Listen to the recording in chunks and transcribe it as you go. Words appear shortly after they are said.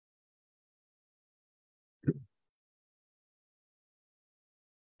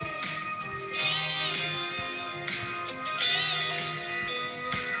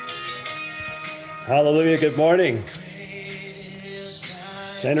Hallelujah. Good morning.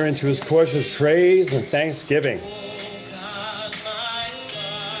 Let's enter into his course with praise and thanksgiving.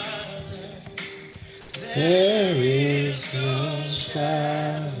 There is no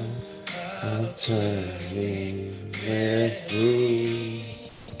shadow of turning with me.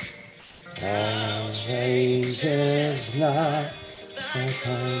 Our changes not, our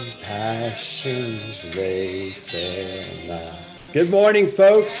compassions they fail not. Good morning,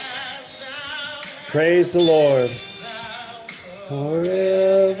 folks. Praise the Lord.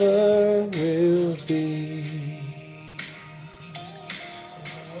 Forever will be.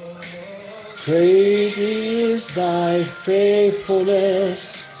 Great is thy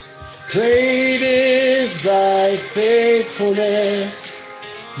faithfulness. Great is thy faithfulness.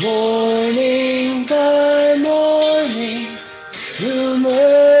 Morning by morning, new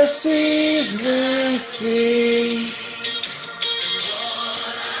mercies we see.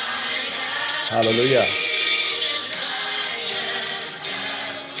 Hallelujah.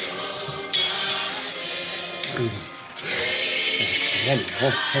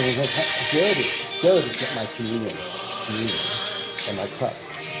 Good to get my communion and my cup.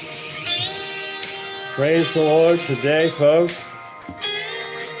 Praise the Lord today, folks.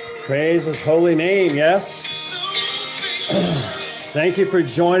 Praise his holy name, yes? Thank you for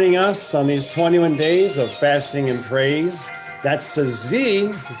joining us on these 21 days of fasting and praise. That's the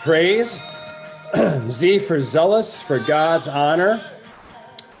Z, praise. Z for zealous, for God's honor.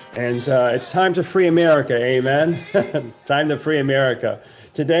 And it's time to free America, amen? It's time to free America.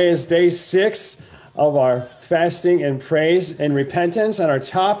 Today is day 6 of our fasting and praise and repentance. And our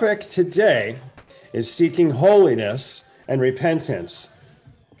topic today is seeking holiness and repentance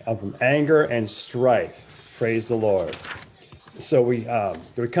of anger and strife. Praise the Lord. So we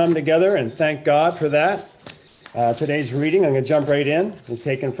come together and thank God for that. Today's reading, I'm going to jump right in, is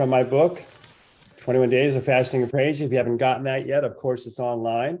taken from my book, 21 Days of Fasting and Praise. If you haven't gotten that yet, of course, it's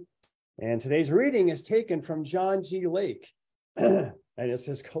online. And today's reading is taken from John G. Lake. And it's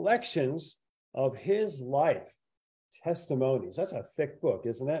his collections of his life testimonies. That's a thick book,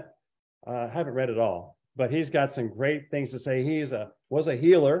 isn't it? I haven't read it all, but he's got some great things to say. He was a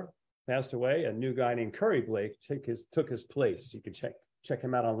healer, passed away. A new guy named Curry Blake took his place. You can check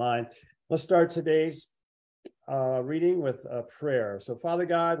him out online. Let's start today's reading with a prayer. So, Father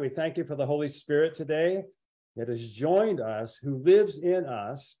God, we thank you for the Holy Spirit today that has joined us, who lives in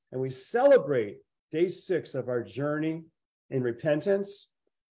us, and we celebrate day 6 of our journey in repentance.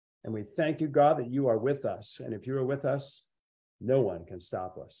 And we thank you, God, that you are with us. And if you are with us, no one can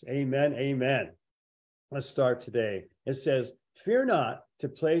stop us. Amen, amen. Let's start today. It says, fear not to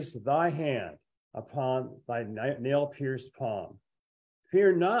place thy hand upon thy nail-pierced palm.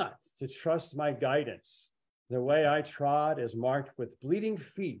 Fear not to trust my guidance. The way I trod is marked with bleeding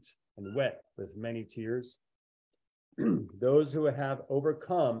feet and wet with many tears. Those who have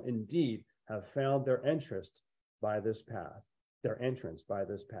overcome indeed have found their entrance by this path.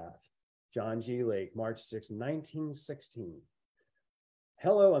 John G. Lake, March 6, 1916.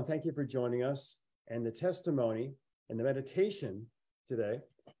 Hello, and thank you for joining us. And the testimony and the meditation today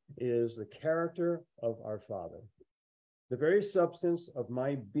is the character of our Father. The very substance of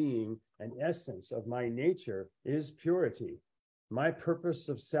my being and essence of my nature is purity. My purpose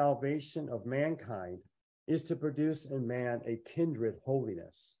of salvation of mankind is to produce in man a kindred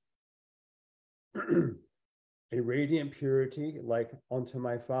holiness, a radiant purity like unto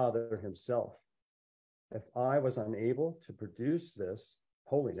my Father himself. If I was unable to produce this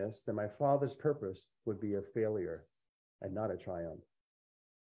holiness, then my Father's purpose would be a failure and not a triumph.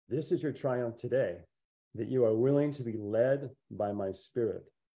 This is your triumph today, that you are willing to be led by my Spirit.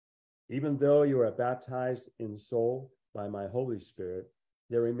 Even though you are baptized in soul by my Holy Spirit,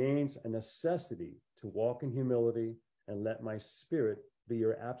 there remains a necessity to walk in humility and let my Spirit be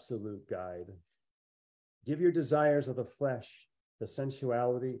your absolute guide. Give your desires of the flesh, the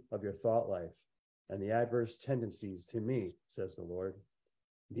sensuality of your thought life, and the adverse tendencies to me, says the Lord.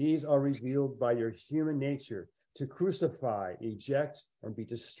 These are revealed by your human nature to crucify, eject, and be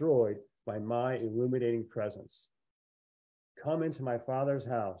destroyed by my illuminating presence. Come into my Father's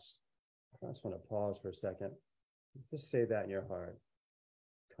house. I just want to pause for a second. Just say that in your heart.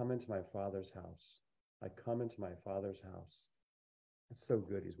 Come into my Father's house. I come into my Father's house. It's so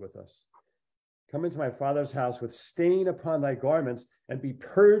good he's with us. Come into my Father's house with stain upon thy garments and be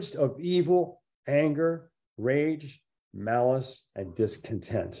purged of evil, anger, rage, malice, and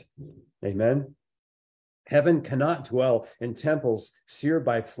discontent. Amen. Heaven cannot dwell in temples seared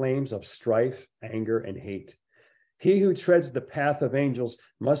by flames of strife, anger, and hate. He who treads the path of angels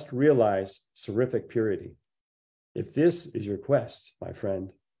must realize seraphic purity. If this is your quest, my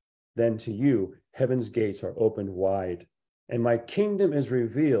friend, then to you heaven's gates are opened wide, and my kingdom is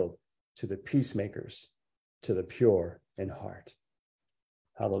revealed to the peacemakers, to the pure in heart.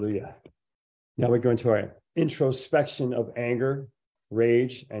 Hallelujah. Now we go into our introspection of anger,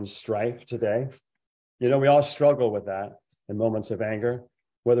 rage, and strife today. You know, we all struggle with that in moments of anger,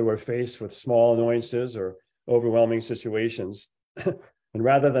 whether we're faced with small annoyances or overwhelming situations. And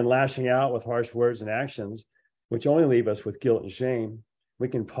rather than lashing out with harsh words and actions, which only leave us with guilt and shame, we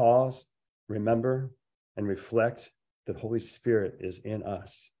can pause, remember, and reflect that Holy Spirit is in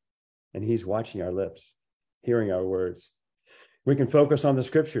us, and he's watching our lips, hearing our words. We can focus on the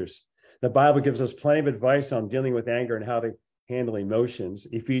scriptures. The Bible gives us plenty of advice on dealing with anger and how to handle emotions.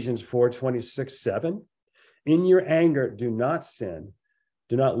 Ephesians 4:26-7. In your anger, do not sin.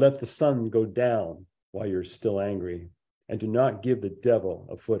 Do not let the sun go down while you're still angry, and do not give the devil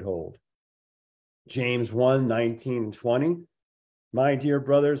a foothold. James 1:19-20. My dear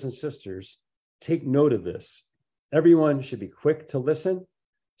brothers and sisters, take note of this. Everyone should be quick to listen,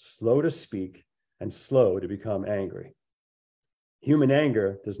 slow to speak, and slow to become angry. Human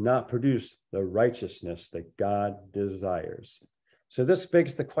anger does not produce the righteousness that God desires. So this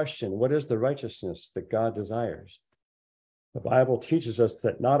begs the question, what is the righteousness that God desires? The Bible teaches us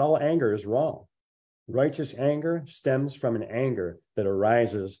that not all anger is wrong. Righteous anger stems from an anger that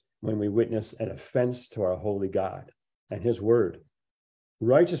arises when we witness an offense to our holy God and his word.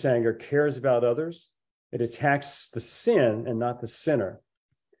 Righteous anger cares about others. It attacks the sin and not the sinner.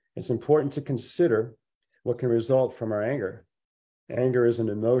 It's important to consider what can result from our anger. Anger is an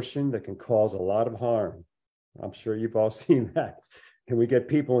emotion that can cause a lot of harm. I'm sure you've all seen that. And we get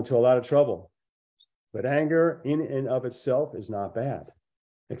people into a lot of trouble. But anger in and of itself is not bad.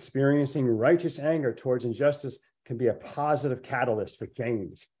 Experiencing righteous anger towards injustice can be a positive catalyst for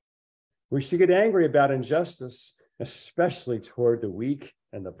change. We should get angry about injustice, especially toward the weak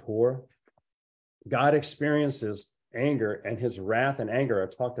and the poor. God experiences anger, and his wrath and anger are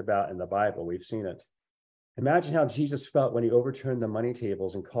talked about in the Bible. We've seen it. Imagine how Jesus felt when he overturned the money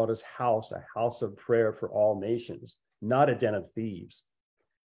tables and called his house a house of prayer for all nations, not a den of thieves.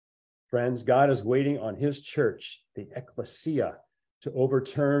 Friends, God is waiting on his church, the ecclesia, to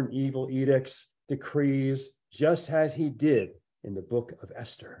overturn evil edicts, decrees, just as he did in the book of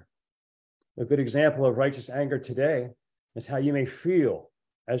Esther. A good example of righteous anger today is how you may feel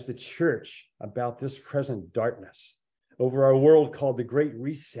as the church about this present darkness over our world called the Great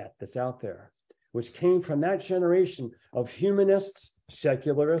Reset that's out there, which came from that generation of humanists,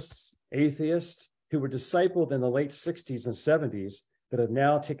 secularists, atheists, who were discipled in the late 60s and 70s that have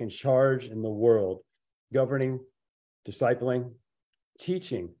now taken charge in the world, governing, discipling,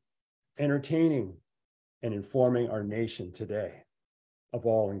 teaching, entertaining, and informing our nation today of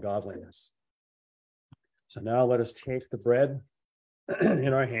all ungodliness. So now let us take the bread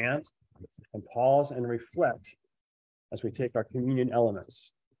in our hand and pause and reflect as we take our communion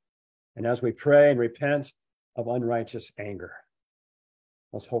elements and as we pray and repent of unrighteous anger.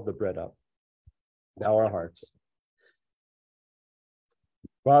 Let's hold the bread up, bow our hearts.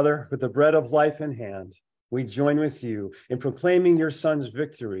 Father, with the bread of life in hand, we join with you in proclaiming your Son's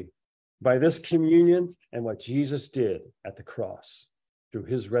victory by this communion and what Jesus did at the cross through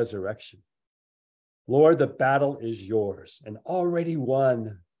his resurrection. Lord, the battle is yours and already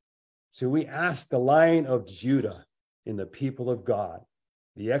won. So we ask the Lion of Judah in the people of God,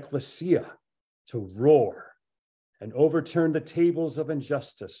 the ecclesia, to roar and overturn the tables of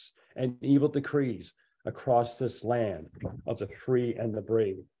injustice and evil decrees across this land of the free and the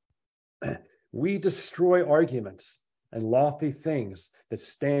brave. We destroy arguments and lofty things that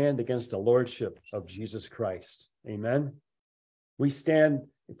stand against the lordship of Jesus Christ. Amen. We stand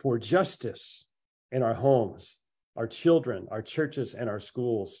for justice in our homes, our children, our churches, and our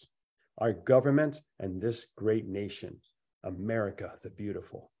schools, our government, and this great nation, America the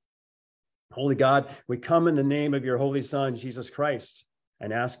beautiful. Holy God, we come in the name of your Holy Son, Jesus Christ,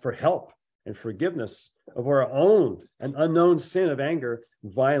 and ask for help and forgiveness of our own and unknown sin of anger,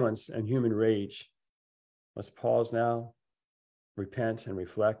 violence, and human rage. Let's pause now, repent and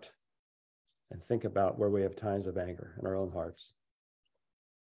reflect, and think about where we have times of anger in our own hearts.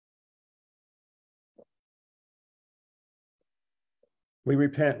 We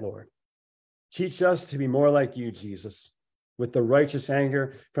repent, Lord. Teach us to be more like you, Jesus, with the righteous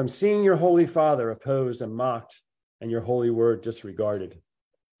anger from seeing your Holy Father opposed and mocked and your holy word disregarded.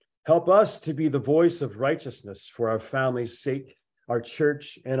 Help us to be the voice of righteousness for our family's sake, our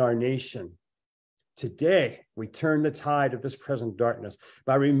church, and our nation. Today, we turn the tide of this present darkness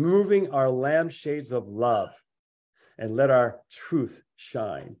by removing our lampshades of love and let our truth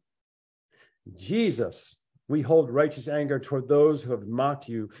shine. Jesus, We hold righteous anger toward those who have mocked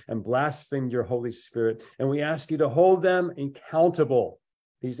you and blasphemed your Holy Spirit. And we ask you to hold them accountable,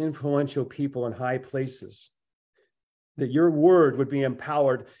 these influential people in high places, that your word would be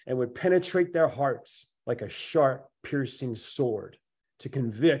empowered and would penetrate their hearts like a sharp, piercing sword to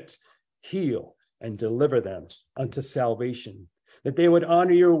convict, heal, and deliver them unto salvation, that they would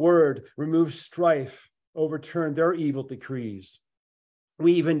honor your word, remove strife, overturn their evil decrees.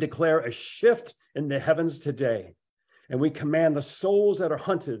 We even declare a shift in the heavens today, and we command the souls that are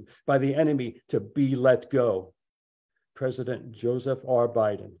hunted by the enemy to be let go. President Joseph R.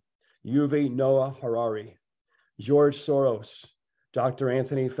 Biden, Yuval Noah Harari, George Soros, Dr.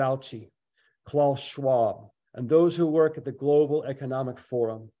 Anthony Fauci, Klaus Schwab, and those who work at the Global Economic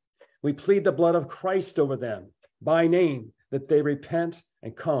Forum. We plead the blood of Christ over them by name, that they repent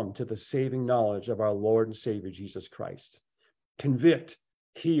and come to the saving knowledge of our Lord and Savior, Jesus Christ. Convict,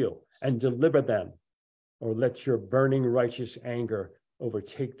 heal, and deliver them, or let your burning righteous anger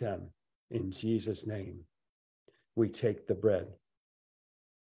overtake them. In Jesus' name, we take the bread.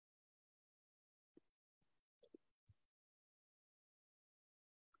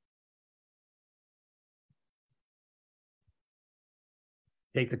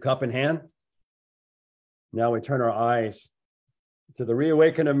 Take the cup in hand. Now we turn our eyes to the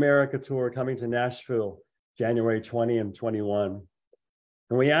Reawaken America tour coming to Nashville, January 20 and 21.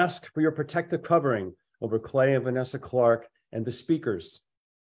 And we ask for your protective covering over Clay and Vanessa Clark and the speakers,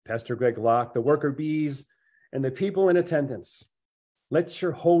 Pastor Greg Locke, the worker bees, and the people in attendance. Let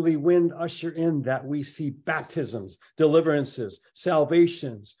your holy wind usher in that we see baptisms, deliverances,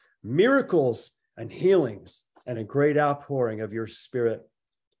 salvations, miracles, and healings, and a great outpouring of your Spirit.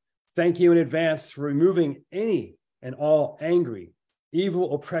 Thank you in advance for removing any and all angry,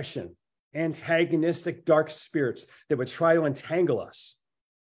 evil oppression, antagonistic dark spirits that would try to entangle us.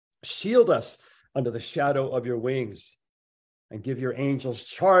 Shield us under the shadow of your wings, and give your angels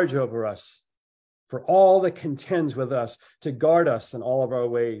charge over us for all that contends with us, to guard us in all of our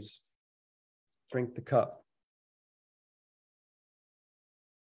ways. Drink the cup.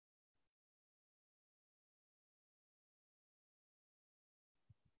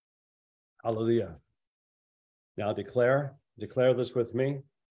 Hallelujah. Now declare this with me.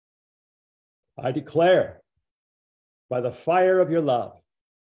 I declare, by the fire of your love,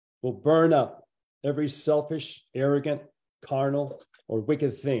 will burn up every selfish, arrogant, carnal, or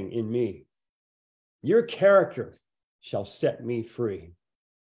wicked thing in me. Your character shall set me free.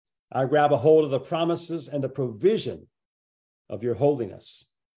 I grab a hold of the promises and the provision of your holiness.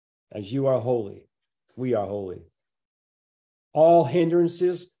 As you are holy, we are holy. All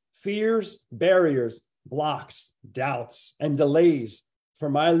hindrances, fears, barriers, blocks, doubts, and delays for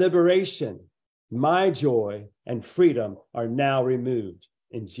my liberation, my joy, and freedom are now removed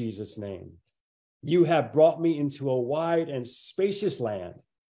in Jesus' name. You have brought me into a wide and spacious land,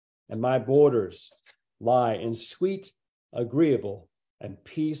 and my borders lie in sweet, agreeable, and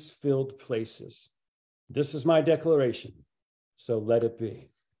peace-filled places. This is my declaration, so let it be.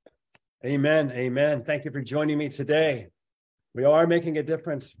 Amen, amen. Thank you for joining me today. We are making a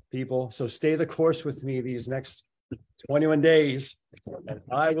difference, people, so stay the course with me these next 21 days, and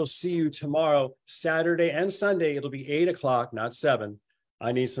I will see you tomorrow, Saturday and Sunday. It'll be 8 o'clock, not 7.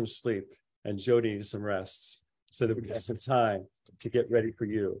 I need some sleep, and Jody needs some rests, so that we can have some time to get ready for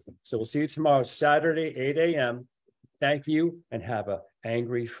you. So we'll see you tomorrow, Saturday, 8 a.m. Thank you, and have an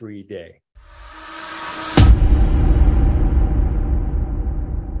angry-free day.